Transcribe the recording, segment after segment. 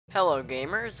Hello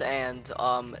gamers, and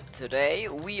today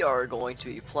we are going to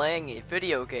be playing a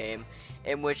video game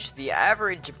in which the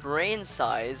average brain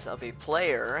size of a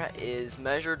player is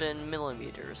measured in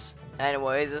millimeters.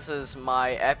 Anyways, this is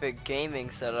my epic gaming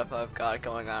setup I've got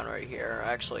going on right here.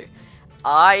 Actually,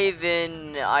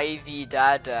 Ivy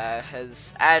Dada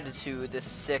has added to this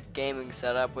sick gaming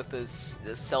setup with this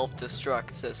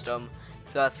self-destruct system,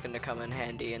 so that's gonna come in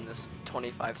handy in this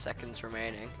 25 seconds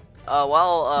remaining.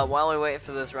 While we wait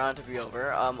for this round to be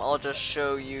over, I'll just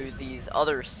show you these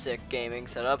other sick gaming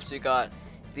setups. We got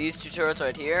these two turrets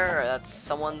right here. That's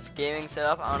someone's gaming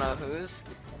setup. I don't know whose.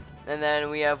 And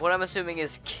then we have what I'm assuming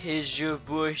is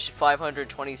Kijubush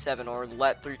 527 or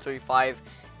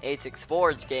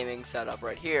Let335-864's gaming setup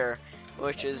right here,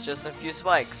 which is just a few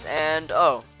spikes. And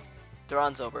oh, the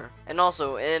round's over. And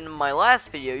also, in my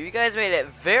last video, you guys made it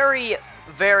very,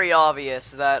 very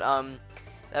obvious that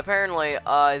apparently,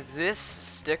 this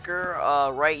sticker,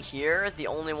 right here, the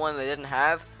only one they didn't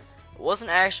have, wasn't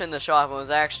actually in the shop, it was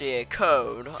actually a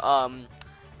code,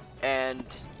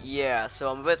 and, yeah,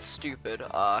 so I'm a bit stupid,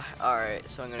 alright,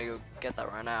 so I'm gonna go get that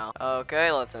right now.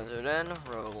 Okay, let's enter it in,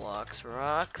 Roblox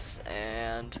rocks,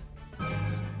 and,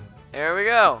 there we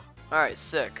go, alright,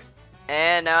 sick.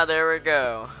 And now there we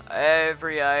go,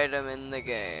 every item in the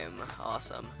game,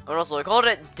 awesome. And also, I called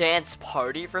it Dance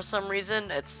Party for some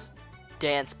reason, it's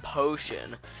Dance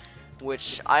Potion,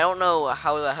 which I don't know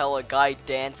how the hell a guy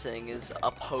dancing is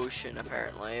a potion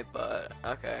apparently, but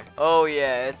okay. Oh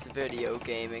yeah, it's video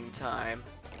gaming time.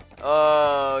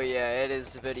 Oh yeah, it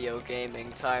is video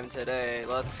gaming time today.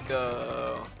 Let's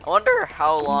go. I wonder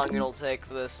how long it'll take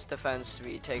for this defense to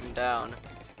be taken down.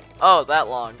 Oh, that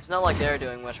long. It's not like they're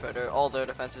doing much better. All their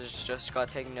defenses just got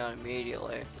taken down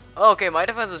immediately. Okay, my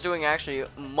defense is doing actually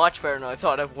much better than I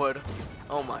thought it would.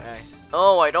 Oh my.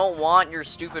 Oh, I don't want your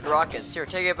stupid rockets. Here,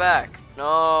 take it back.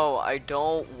 No, I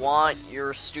don't want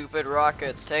your stupid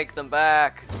rockets. Take them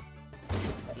back.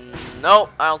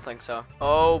 Nope, I don't think so.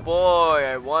 Oh boy,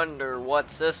 I wonder what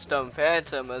System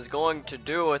Phantom is going to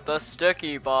do with the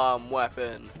sticky bomb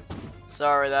weapon.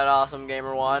 Sorry, that awesome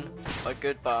gamer won, but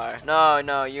goodbye.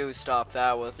 No, you stop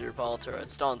that with your ball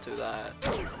turrets. Don't do that.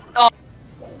 Oh!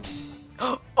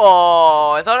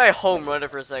 Oh, I thought I home run it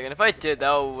for a second. If I did,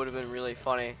 that would have been really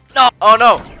funny. No! Oh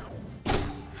no!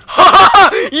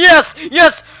 Yes!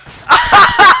 Yes!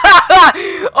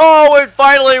 Oh, it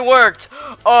finally worked!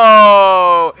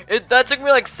 Oh, that took me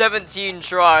like 17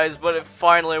 tries, but it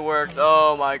finally worked.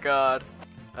 Oh my god.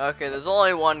 Okay, there's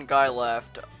only one guy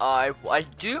left. I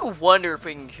do wonder if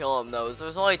we can kill him though.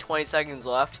 There's only 20 seconds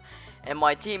left, and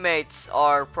my teammates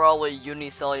are probably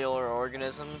unicellular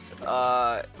organisms.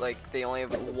 Like they only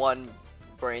have one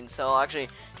brain cell. Actually,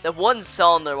 the one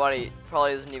cell in their body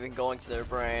probably isn't even going to their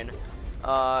brain.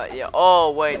 Yeah.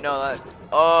 Oh wait, no.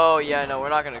 Oh yeah, no. We're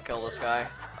not gonna kill this guy.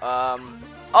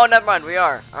 Oh, never mind. We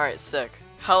are. All right, sick.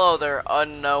 Hello there,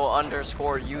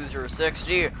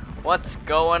 unknown_user60. What's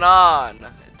going on?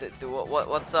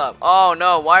 What's up? Oh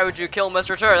no, why would you kill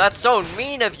Mr. Tur? That's so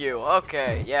mean of you.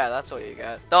 Okay, yeah, that's what you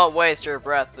get. Don't waste your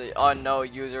breath, the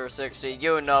unknown user 60.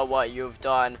 You know what you've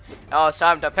done. Now it's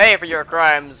time to pay for your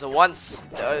crimes once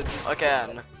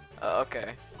again.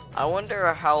 Okay. I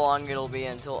wonder how long it'll be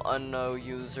until unknown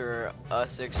user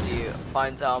 60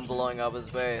 finds out I'm blowing up his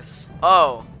base.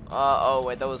 Oh, oh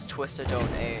wait, that was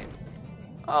Twistedone 8.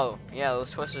 Oh, yeah, that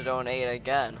was Twistedone 8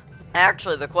 again.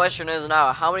 Actually, the question is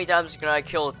now, how many times can I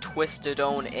kill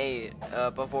Twistedone 8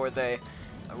 before they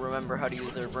remember how to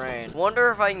use their brain? Wonder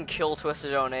if I can kill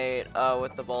Twistedone 8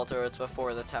 with the ball turrets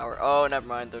before the tower. Oh, never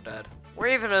mind, they're dead. Where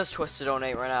even is Twistedone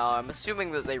 8 right now? I'm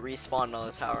assuming that they respawned on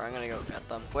the tower. I'm gonna go get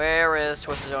them. Where is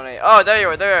Twistedone 8? Oh, there you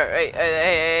are, there.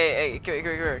 Hey, come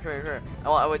here.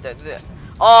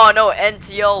 Oh no,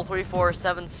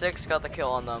 NTL3476 got the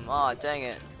kill on them. Oh, dang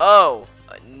it. Oh,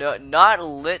 no, not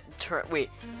Little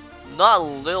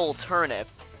Turnip.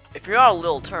 If you're not a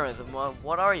Little Turnip, then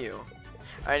what are you?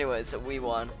 Anyways, we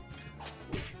won.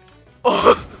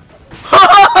 Oh.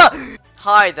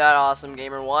 Hi, that awesome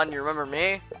gamer one. You remember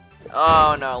me?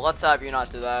 Oh no, let's have you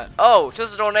not do that. Oh,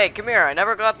 Twistedone 8, come here. I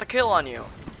never got the kill on you.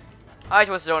 Hi,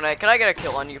 Twistedone 8. Can I get a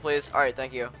kill on you, please? Alright,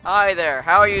 thank you. Hi there.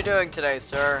 How are you doing today,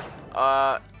 sir?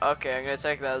 Okay, I'm gonna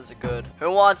take that as a good.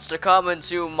 Who wants to come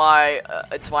into my,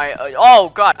 oh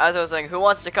god, as I was saying, who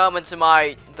wants to come into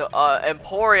my,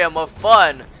 emporium of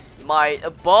fun? My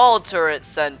ball turret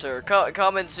center.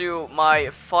 Come into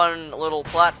my fun little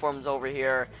platforms over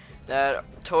here that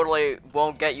totally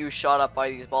won't get you shot up by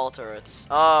these ball turrets.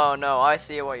 Oh no, I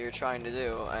see what you're trying to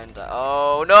do, and,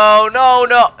 oh no.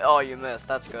 Oh, you missed,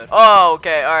 that's good. Oh,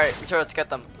 okay, alright, turrets, get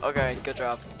them. Okay, good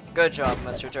job. Good job,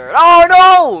 Mr. Turret. Oh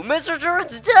no! Mr.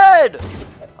 Turret's dead!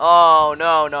 Oh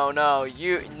no, no,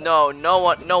 no!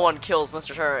 No one kills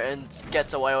Mr. Turret and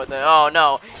gets away with it. Oh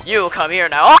no, you come here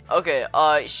now. Okay,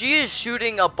 she is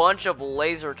shooting a bunch of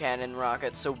laser cannon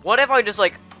rockets. So what if I just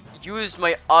like used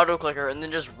my auto clicker and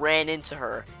then just ran into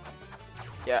her?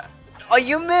 Yeah. Oh,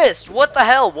 you missed! What the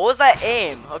hell? What was that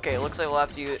aim? Okay, looks like we'll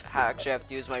have to actually have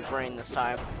to use my brain this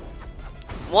time.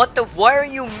 What the? Why are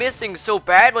you missing so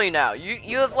badly now?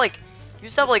 You have like. You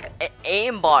used to have like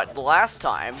aimbot last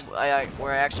time,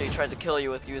 where I actually tried to kill you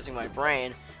with using my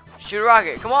brain. Shoot a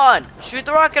rocket, come on! Shoot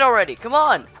the rocket already, come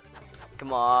on!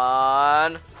 Come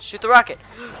on! Shoot the rocket!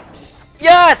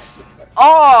 Yes!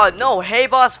 Oh, no, hey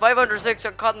boss 506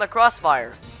 got caught in the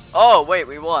crossfire. Oh, wait,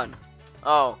 we won.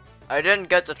 Oh, I didn't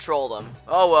get to troll them.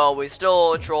 Oh well, we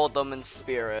still trolled them in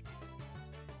spirit.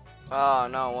 Oh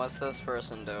no, what's this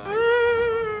person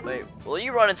doing? Wait, will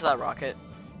you run into that rocket?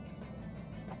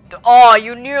 Oh,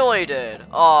 you nearly did.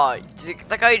 Oh,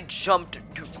 that guy jumped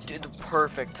to the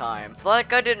perfect time. If that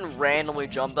guy didn't randomly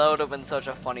jump, that would have been such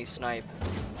a funny snipe.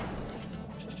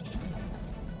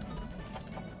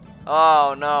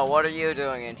 Oh no, what are you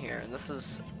doing in here? This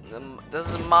is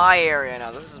my area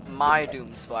now. This is my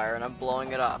doomspire, and I'm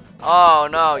blowing it up. Oh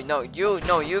no,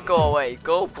 you go away.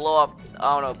 Go blow up.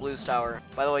 I don't know, Blue's tower.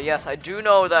 By the way, yes, I do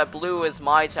know that Blue is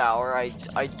my tower. I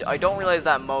don't realize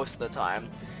that most of the time.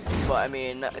 But I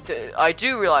mean, I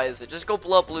do realize it. Just go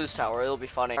blow up Blue's tower. It'll be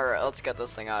funny. Alright, let's get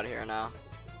this thing out of here now.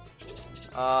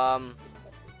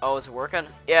 Oh, is it working?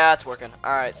 Yeah, it's working.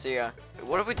 Alright, see ya.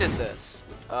 What if we did this?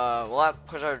 Will that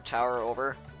push our tower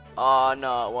over?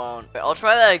 No, it won't. I'll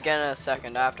try that again in a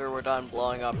second after we're done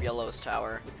blowing up Yellow's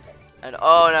tower. And,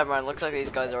 oh, never mind. Looks like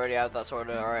these guys already have that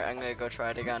sorted. Alright, I'm gonna go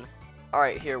try it again.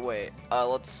 Alright, here, wait.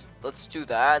 Let's do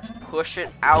that. Push it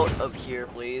out of here,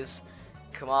 please.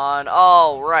 Come on.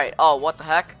 Oh, right. Oh, what the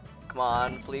heck? Come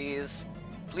on, please.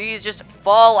 Please just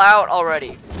fall out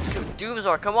already.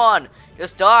 Doomsor, come on.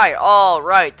 Just die. All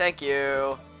right, thank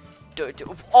you.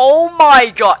 Oh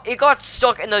my god. It got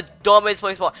stuck in the dumbest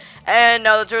place possible. And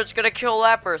now the turret's gonna kill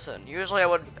that person. Usually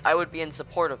I would be in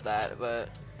support of that, but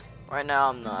right now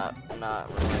I'm not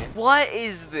really. What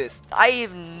is this? I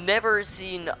have never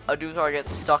seen a Doomstar get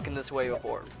stuck in this way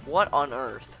before. What on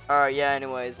earth? Alright, yeah,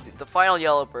 anyways, the final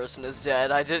yellow person is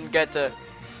dead. I didn't get to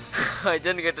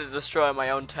destroy my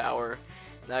own tower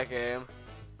in that game.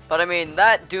 But I mean,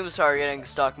 that Doomstar getting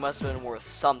stuck must have been worth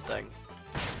something.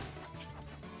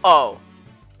 Oh.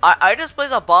 I just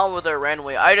placed a bomb with it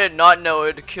randomly. I did not know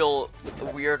it'd kill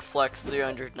Weird Flex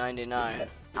 399.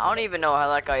 I don't even know how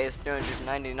that guy has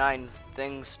 399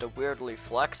 things to weirdly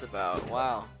flex about.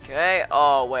 Wow. Okay.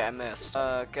 Oh, wait, I missed.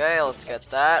 Okay, let's get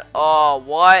that. Oh,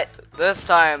 what? This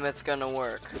time it's gonna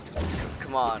work.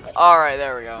 Come on. Alright,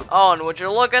 there we go. Oh, and would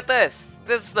you look at this?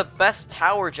 This is the best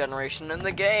tower generation in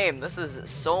the game. This is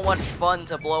so much fun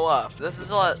to blow up. This is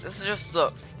just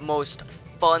the most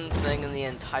fun thing in the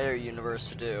entire universe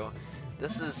to do.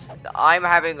 I'm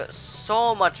having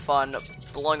so much fun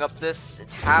blowing up this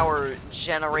tower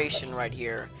generation right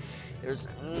here. There's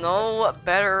no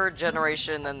better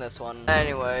generation than this one.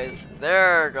 Anyways,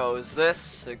 there goes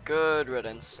this. Good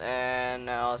riddance. And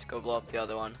now let's go blow up the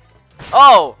other one.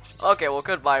 Oh! Okay, well,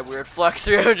 goodbye, Weird Flex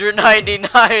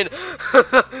 399. Alright,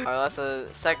 that's the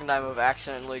second time I've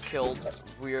accidentally killed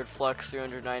Weird Flex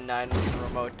 399 with a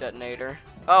remote detonator.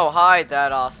 Oh, hi,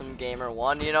 that awesome gamer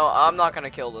one. You know, I'm not gonna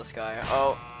kill this guy.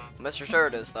 Oh, Mr.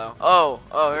 Turret is, though. Oh,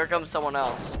 here comes someone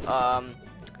else.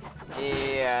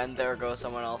 Yeah, and there goes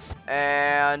someone else.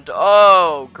 And,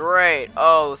 oh, great.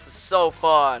 Oh, this is so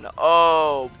fun.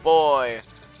 Oh, boy.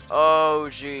 Oh,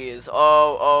 jeez.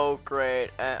 Oh, great.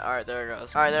 And, alright, there it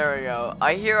goes. Alright, there we go.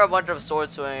 I hear a bunch of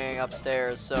sword swinging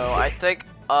upstairs, so I think,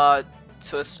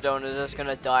 Twiststone is just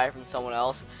gonna die from someone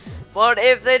else. But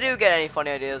if they do get any funny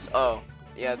ideas, oh.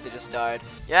 Yeah, they just died.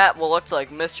 Yeah, well, looks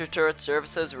like Mr. Turret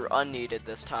services were unneeded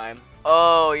this time.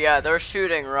 Oh, yeah, they're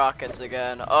shooting rockets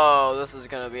again. Oh, this is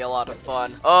gonna be a lot of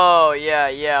fun. Oh,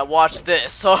 yeah, watch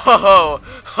this. Oh,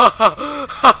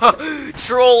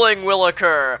 trolling will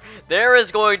occur. There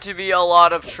is going to be a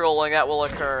lot of trolling that will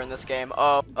occur in this game.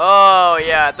 Oh,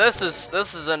 yeah, this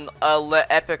is an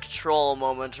epic troll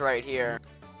moment right here.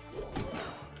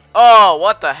 Oh,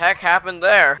 what the heck happened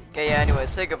there? Okay, yeah, anyway,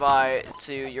 say goodbye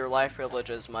to your life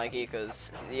privileges, Mikey,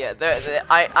 because, yeah,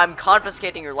 I'm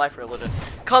confiscating your life privileges.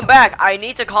 Come back! I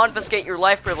need to confiscate your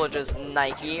life privileges,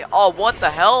 Nike. Oh, what the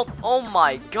hell? Oh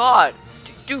my god.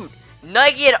 Dude,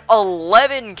 Nike had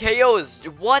 11 KOs.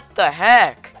 What the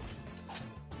heck?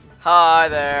 Hi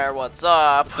there, what's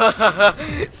up?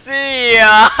 See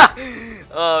ya!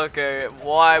 Okay,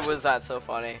 why was that so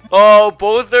funny? Oh,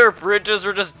 both their bridges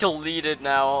are just deleted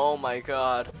now. Oh my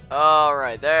god.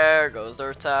 Alright, there goes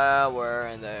their tower,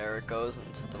 and there it goes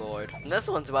into the void. And this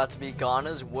one's about to be gone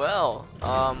as well.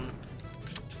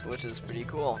 Which is pretty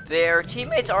cool. Their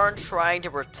teammates aren't trying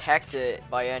to protect it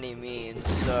by any means,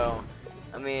 so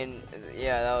I mean,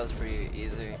 yeah, that was pretty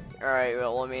easy. Alright,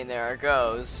 well, I mean, there it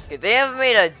goes. Okay, they haven't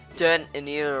made a dent in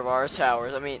either of our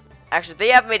towers. I mean, actually, they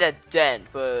have made a dent,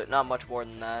 but not much more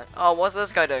than that. Oh, what's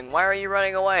this guy doing? Why are you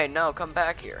running away? No, come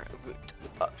back here.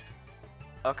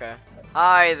 Okay.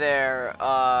 Hi there,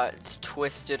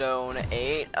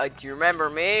 Twistedone8. Do you remember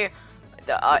me?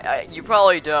 You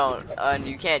probably don't, and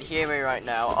you can't hear me right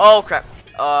now. Oh, crap.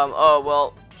 Oh,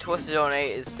 well,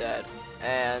 Twistedone8 is dead.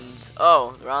 And,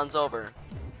 oh, the round's over.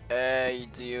 Hey,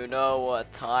 do you know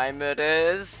what time it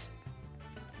is?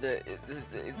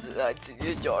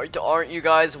 Aren't you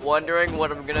guys wondering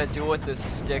what I'm gonna do with this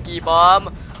sticky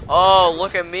bomb? Oh,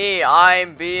 look at me,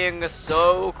 I'm being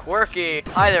so quirky.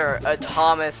 Hi there,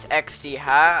 Thomas XD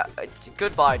hat.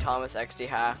 Goodbye, Thomas XD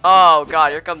hat. Oh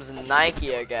god, here comes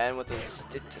Nike again with this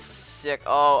sick.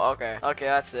 Oh, okay. Okay,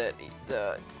 that's it.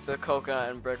 The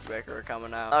coconut and brick breaker are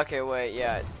coming out. Okay, wait,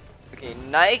 yeah. Okay,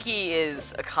 Nike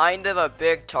is a kind of a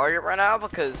big target right now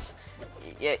because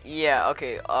yeah,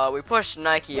 okay, we pushed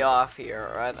Nike off here,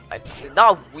 right?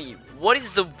 Not we. What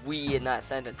is the we in that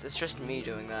sentence? It's just me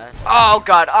doing that. Oh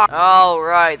god.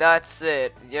 Alright, that's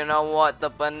it. You know what? The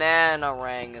banana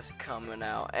rang is coming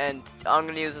out, and I'm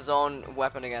gonna use his own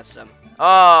weapon against him.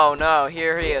 Oh no,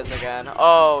 here he is again.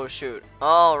 Oh shoot.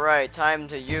 Alright, time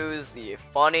to use the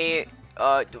funny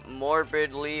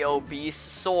morbidly obese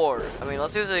sword. I mean,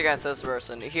 let's use it against this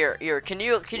person. Here, can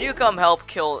you come help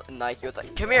kill Nike with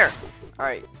that? Come here.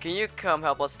 Alright, can you come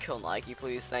help us kill Nike,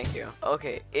 please? Thank you.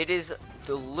 Okay, it is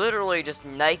literally just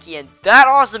Nike and That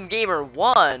Awesome Gamer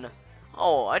 1.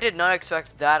 Oh, I did not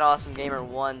expect That Awesome Gamer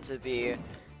 1 to be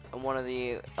one of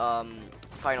the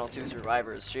final 2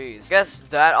 survivors. Jeez. Guess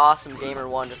That Awesome Gamer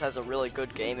 1 just has a really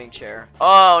good gaming chair.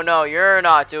 Oh no, you're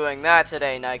not doing that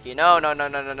today, Nike. No.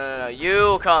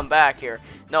 You come back here.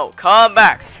 No, come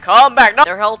back. No.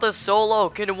 Their health is so low.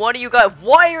 Can one of you guys?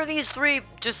 Why are these 3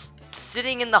 just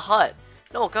sitting in the hut?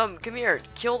 No, come here.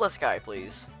 Kill this guy,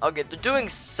 please. Okay, they're doing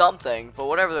something, but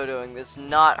whatever they're doing, it's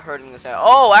not hurting this guy.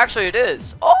 Oh, actually it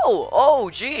is. Oh,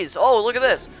 jeez. Oh, look at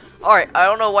this. Alright, I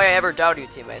don't know why I ever doubted you,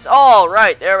 teammates.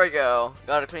 Alright, there we go.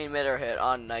 Got a clean midair hit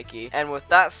on Nike. And with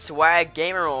that swag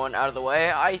gamer one out of the way,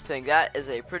 I think that is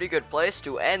a pretty good place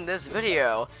to end this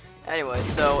video. Anyway,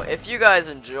 so if you guys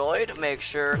enjoyed, make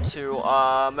sure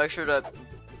to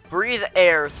breathe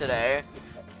air today.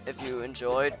 If you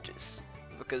enjoyed, just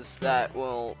because that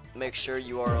will make sure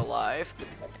you are alive.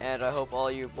 And I hope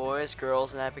all you boys,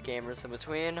 girls, and happy gamers in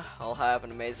between all have an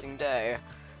amazing day.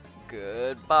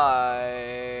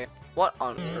 Goodbye. What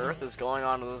on earth is going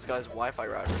on with this guy's Wi-Fi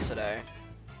router today?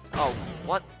 Oh,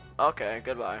 what? Okay,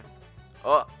 goodbye.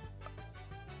 Oh.